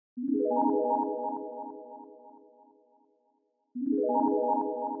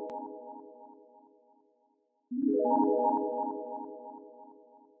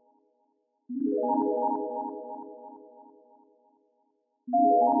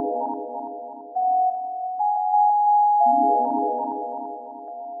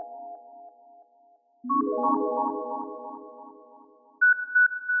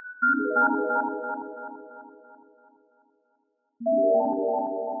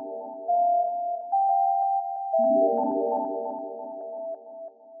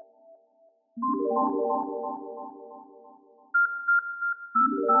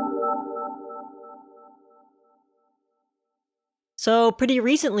So pretty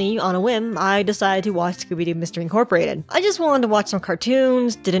recently, on a whim, I decided to watch Scooby-Doo Mystery Incorporated. I just wanted to watch some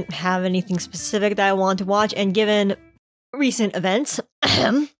cartoons, didn't have anything specific that I wanted to watch, and given recent events,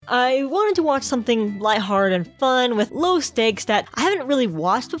 I wanted to watch something lighthearted and fun with low stakes that I haven't really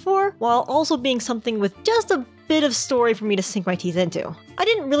watched before, while also being something with just a bit of story for me to sink my teeth into. I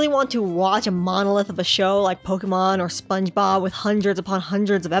didn't really want to watch a monolith of a show like Pokemon or SpongeBob with hundreds upon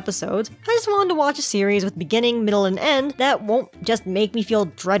hundreds of episodes. I just wanted to watch a series with beginning, middle, and end that won't just make me feel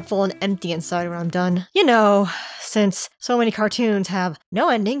dreadful and empty inside when I'm done. You know, since so many cartoons have no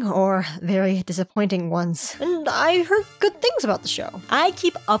ending or very disappointing ones. And I heard good things about the show. I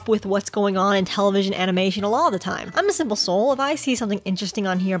keep up with what's going on in television animation a lot of the time. I'm a simple soul. If I see something interesting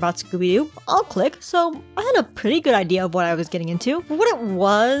on here about Scooby-Doo, I'll click, so I had a pretty good idea of what I was getting into. For what it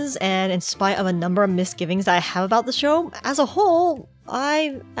was, and in spite of a number of misgivings that I have about the show, as a whole,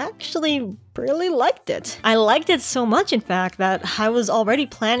 I actually really liked it. I liked it so much, in fact, that I was already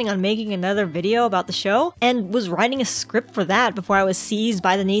planning on making another video about the show and was writing a script for that before I was seized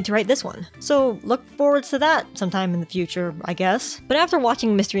by the need to write this one. So look forward to that sometime in the future, I guess. But after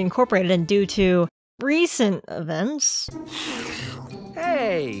watching Mystery Incorporated and due to recent events...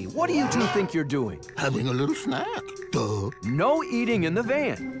 Hey, what do you two think you're doing? Having a little snack. Duh. No eating in the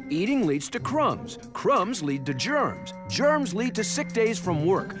van. Eating leads to crumbs. Crumbs lead to germs. Germs lead to sick days from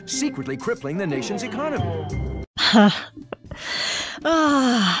work, secretly crippling the nation's economy.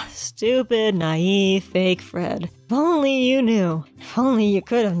 Stupid, naive, fake Fred. If only you knew. If only you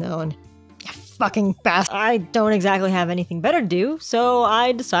could have known. You fucking bastard. I don't exactly have anything better to do, so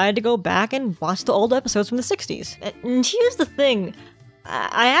I decided to go back and watch the old episodes from the 60s. And here's the thing.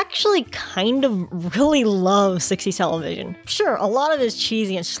 I actually kind of really love 60s television. Sure, a lot of it is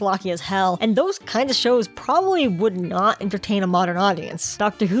cheesy and schlocky as hell, and those kinds of shows probably would not entertain a modern audience.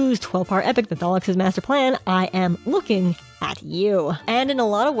 Doctor Who's 12-part epic, The Daleks' Master Plan, I am looking at you. And in a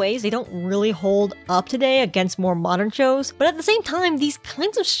lot of ways, they don't really hold up today against more modern shows, but at the same time, these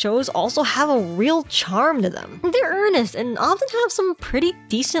kinds of shows also have a real charm to them. They're earnest and often have some pretty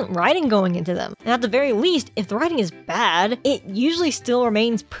decent writing going into them. And at the very least, if the writing is bad, it usually still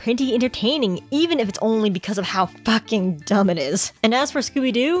remains pretty entertaining, even if it's only because of how fucking dumb it is. And as for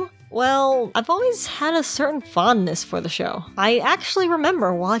Scooby-Doo, well, I've always had a certain fondness for the show. I actually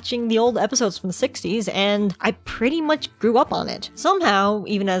remember watching the old episodes from the 60s, and I pretty much grew up on it. Somehow,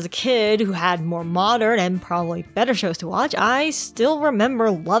 even as a kid who had more modern and probably better shows to watch, I still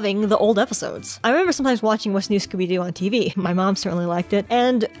remember loving the old episodes. I remember sometimes watching What's New Scooby-Doo on TV. My mom certainly liked it,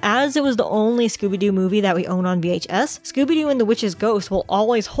 and as it was the only Scooby-Doo movie that we own on VHS, Scooby-Doo and the Witch's Ghost will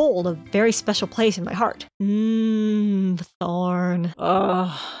always hold a very special place in my heart. The thorn.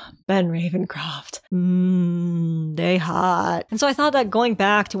 Ugh. Ben Ravencroft. They hot. And so I thought that going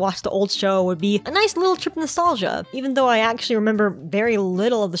back to watch the old show would be a nice little trip of nostalgia, even though I actually remember very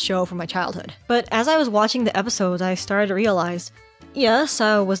little of the show from my childhood. But as I was watching the episodes, I started to realize, yes,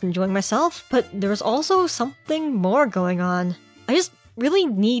 I was enjoying myself, but there was also something more going on. I just really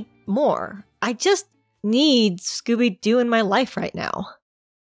need more. I just need Scooby-Doo in my life right now.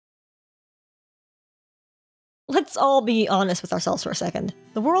 Let's all be honest with ourselves for a second.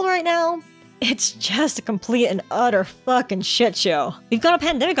 The world right now, it's just a complete and utter fucking shit show. We've got a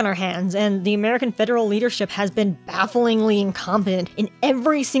pandemic on our hands, and the American federal leadership has been bafflingly incompetent in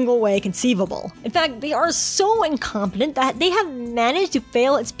every single way conceivable. In fact, they are so incompetent that they have managed to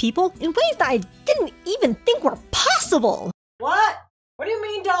fail its people in ways that I didn't even think were possible. What? What do you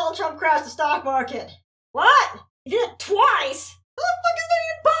mean Donald Trump crashed the stock market? What? He did it twice? How the fuck is that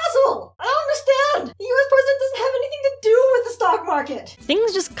even possible? I don't understand! The US president doesn't have anything to do with the stock market!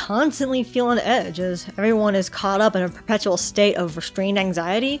 Things just constantly feel on edge as everyone is caught up in a perpetual state of restrained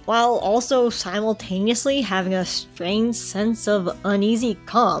anxiety, while also simultaneously having a strange sense of uneasy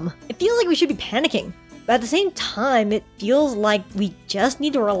calm. It feels like we should be panicking, but at the same time, it feels like we just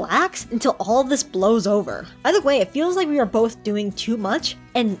need to relax until all of this blows over. Either way, it feels like we are both doing too much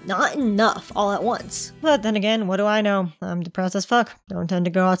and not enough all at once. But then again, what do I know? I'm depressed as fuck, don't tend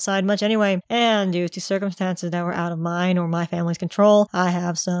to go outside much anyway, and due to circumstances that were out of mine or my family's control, I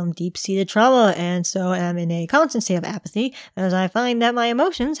have some deep-seated trauma, and so am in a constant state of apathy, as I find that my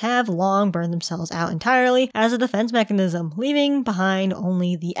emotions have long burned themselves out entirely as a defense mechanism, leaving behind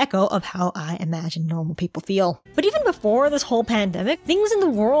only the echo of how I imagine normal people feel. But even before this whole pandemic, things in the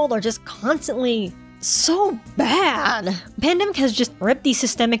world are just constantly so bad. The pandemic has just ripped these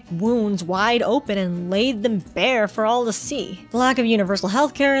systemic wounds wide open and laid them bare for all to see. The lack of universal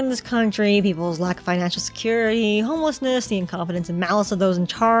healthcare in this country, people's lack of financial security, homelessness, the incompetence and malice of those in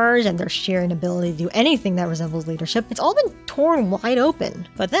charge, and their sheer inability to do anything that resembles leadership. It's all been torn wide open.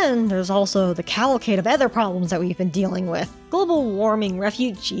 But then there's also the cavalcade of other problems that we've been dealing with. Global warming,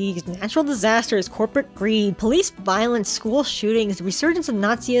 refugees, natural disasters, corporate greed, police violence, school shootings, the resurgence of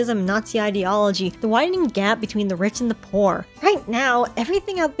Nazism, Nazi ideology, the widening gap between the rich and the poor. Right now,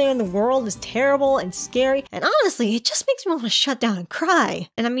 everything out there in the world is terrible and scary, and honestly, it just makes me want to shut down and cry.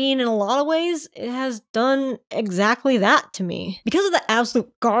 And I mean, in a lot of ways, it has done exactly that to me. Because of the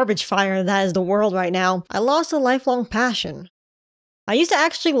absolute garbage fire that is the world right now, I lost a lifelong passion. I used to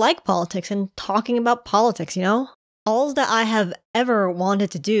actually like politics and talking about politics, you know? All that I have ever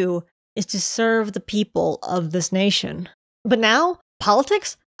wanted to do is to serve the people of this nation. But now,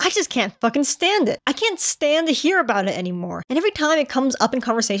 politics? I just can't fucking stand it. I can't stand to hear about it anymore. And every time it comes up in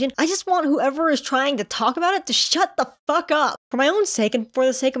conversation, I just want whoever is trying to talk about it to shut the fuck up. For my own sake and for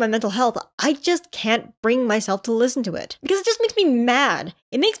the sake of my mental health, I just can't bring myself to listen to it. Because it just makes me mad.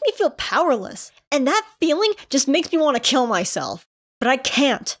 It makes me feel powerless. And that feeling just makes me want to kill myself. But I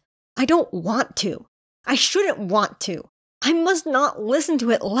can't. I don't want to. I shouldn't want to. I must not listen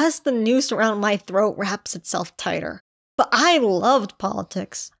to it lest the noose around my throat wraps itself tighter. But I loved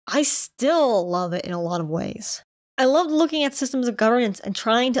politics. I still love it in a lot of ways. I loved looking at systems of governance and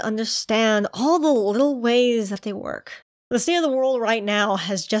trying to understand all the little ways that they work. The state of the world right now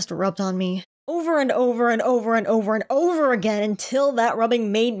has just rubbed on me over and over and over and over and over again until that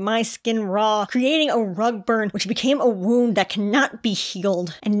rubbing made my skin raw, creating a rug burn which became a wound that cannot be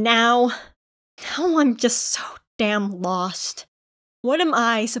healed. And now I'm just so damn lost. What am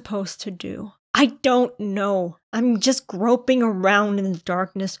I supposed to do? I don't know. I'm just groping around in the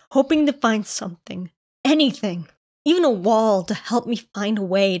darkness, hoping to find something. Anything. Even a wall to help me find a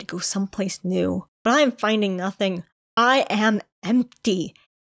way to go someplace new. But I am finding nothing. I am empty.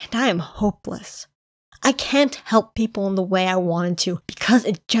 And I am hopeless. I can't help people in the way I wanted to because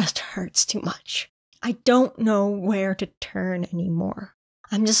it just hurts too much. I don't know where to turn anymore.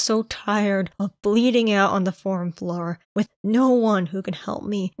 I'm just so tired of bleeding out on the forum floor with no one who can help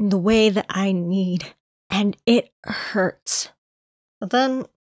me in the way that I need. And it hurts. But then,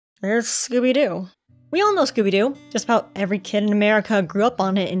 there's Scooby-Doo. We all know Scooby-Doo. Just about every kid in America grew up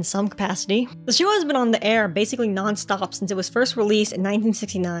on it in some capacity. The show has been on the air basically non-stop since it was first released in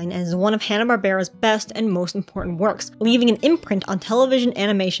 1969 and is one of Hanna-Barbera's best and most important works, leaving an imprint on television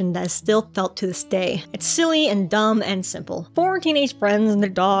animation that is still felt to this day. It's silly and dumb and simple. 4 teenage friends and their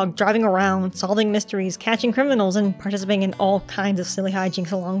dog driving around, solving mysteries, catching criminals, and participating in all kinds of silly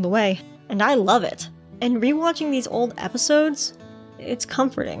hijinks along the way. And I love it. And rewatching these old episodes, it's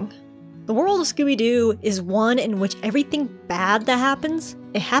comforting. The world of Scooby-Doo is one in which everything bad that happens,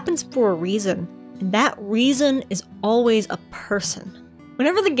 it happens for a reason. And that reason is always a person.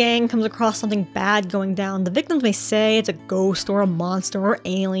 Whenever the gang comes across something bad going down, the victims may say it's a ghost or a monster or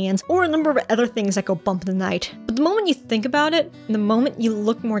aliens or a number of other things that go bump in the night. But the moment you think about it, and the moment you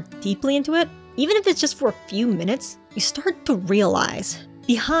look more deeply into it, even if it's just for a few minutes, you start to realize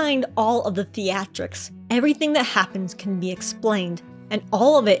behind all of the theatrics, everything that happens can be explained. And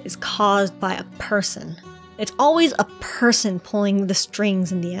all of it is caused by a person. It's always a person pulling the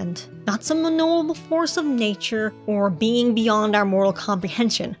strings in the end. Not some unknowable force of nature or being beyond our mortal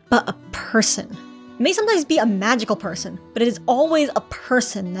comprehension, but a person. It may sometimes be a magical person, but it is always a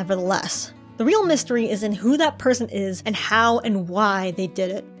person nevertheless. The real mystery is in who that person is and how and why they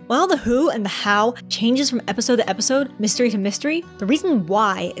did it. While the who and the how changes from episode to episode, mystery to mystery, the reason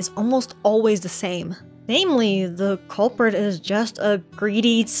why is almost always the same. Namely, the culprit is just a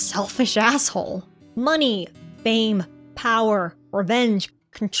greedy, selfish asshole. Money, fame, power, revenge,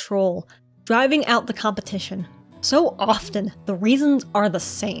 control, driving out the competition. So often, the reasons are the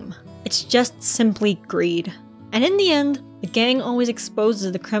same. It's just simply greed. And in the end, the gang always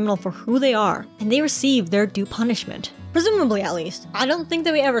exposes the criminal for who they are, and they receive their due punishment. Presumably, at least. I don't think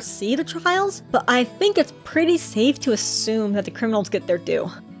that we ever see the trials, but I think it's pretty safe to assume that the criminals get their due.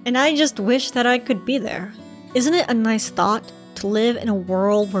 And I just wish that I could be there. Isn't it a nice thought to live in a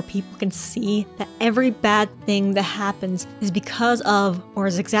world where people can see that every bad thing that happens is because of or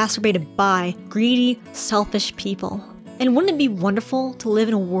is exacerbated by greedy, selfish people. And wouldn't it be wonderful to live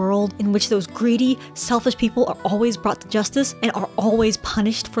in a world in which those greedy, selfish people are always brought to justice and are always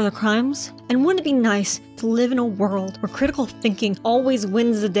punished for their crimes? And wouldn't it be nice to live in a world where critical thinking always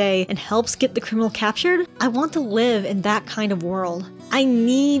wins the day and helps get the criminal captured? I want to live in that kind of world. I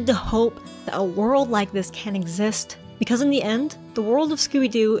need the hope that a world like this can exist. Because in the end, the world of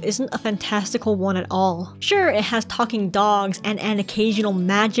Scooby-Doo isn't a fantastical one at all. Sure, it has talking dogs and an occasional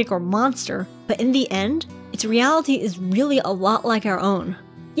magic or monster, but in the end, its reality is really a lot like our own.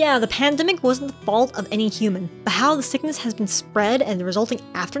 Yeah, the pandemic wasn't the fault of any human, but how the sickness has been spread and the resulting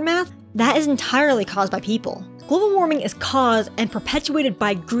aftermath, that is entirely caused by people. Global warming is caused and perpetuated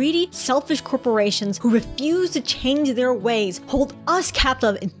by greedy, selfish corporations who refuse to change their ways, hold us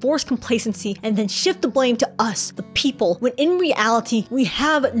captive in forced complacency, and then shift the blame to us, the people, when in reality, we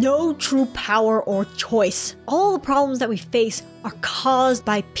have no true power or choice. All the problems that we face are caused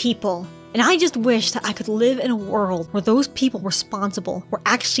by people. And I just wish that I could live in a world where those people responsible were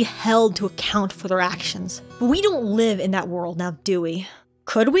actually held to account for their actions. But we don't live in that world now, do we?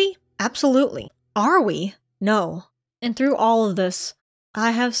 Could we? Absolutely. Are we? No. And through all of this,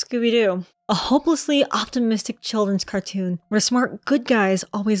 I have Scooby-Doo, a hopelessly optimistic children's cartoon where the smart good guys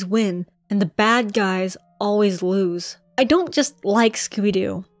always win and the bad guys always lose. I don't just like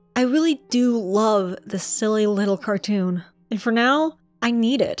Scooby-Doo. I really do love this silly little cartoon. And for now, I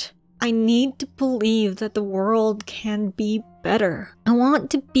need it. I need to believe that the world can be better. I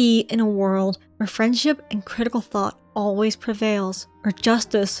want to be in a world where friendship and critical thought always prevails, where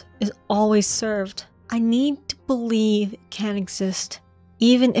justice is always served. I need to believe it can exist,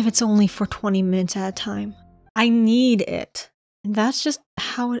 even if it's only for 20 minutes at a time. I need it. And that's just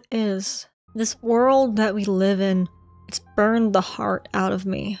how it is. This world that we live in, it's burned the heart out of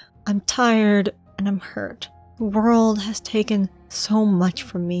me. I'm tired and I'm hurt. The world has taken so much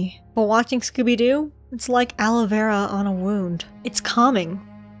from me. But watching Scooby-Doo, it's like aloe vera on a wound. It's calming.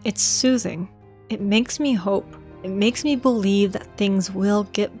 It's soothing. It makes me hope. It makes me believe that things will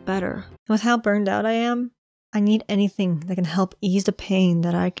get better. And with how burned out I am, I need anything that can help ease the pain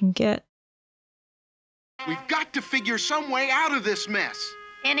that I can get. We've got to figure some way out of this mess.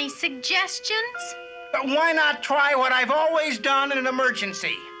 Any suggestions? Why not try what I've always done in an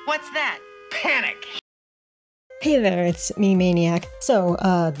emergency? What's that? Panic. Hey there, it's me, Maniac. So,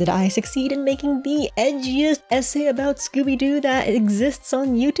 did I succeed in making the edgiest essay about Scooby-Doo that exists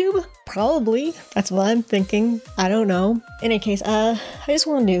on YouTube? Probably. That's what I'm thinking. I don't know. In any case, I just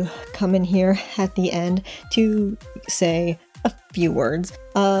wanted to come in here at the end to say a few words.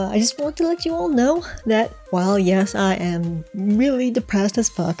 I just want to let you all know that while yes, I am really depressed as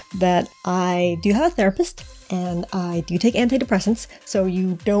fuck, that I do have a therapist and I do take antidepressants, so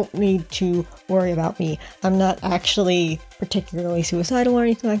you don't need to worry about me. I'm not actually particularly suicidal or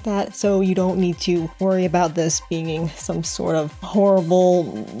anything like that, so you don't need to worry about this being some sort of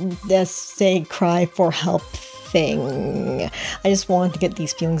horrible, say, cry for help thing. I just wanted to get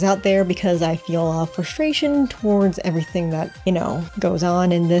these feelings out there because I feel frustration towards everything that, you know, goes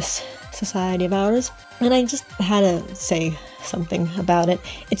on in this society of ours. And I just had to say something about it.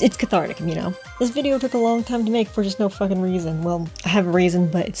 It's cathartic, you know. This video took a long time to make for just no fucking reason. Well, I have a reason,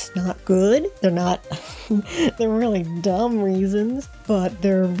 but it's not good. They're not, they're really dumb reasons, but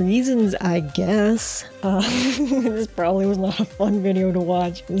they're reasons, I guess. This probably was not a fun video to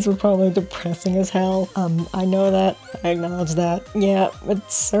watch. This was probably depressing as hell. I know that. I acknowledge that. Yeah,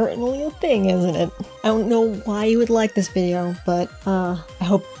 it's certainly a thing, isn't it? I don't know why you would like this video, but I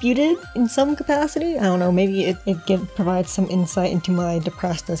hope you did in some capacity. I don't know, maybe it provides some insight into my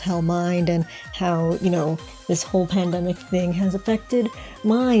depressed as hell mind and how, you know, this whole pandemic thing has affected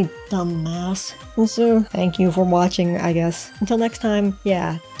my dumb ass. And so, thank you for watching, I guess. Until next time,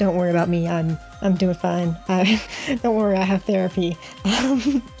 yeah, don't worry about me. I'm doing fine. Don't worry, I have therapy.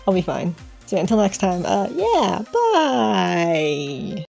 I'll be fine. So yeah, until next time, yeah, bye!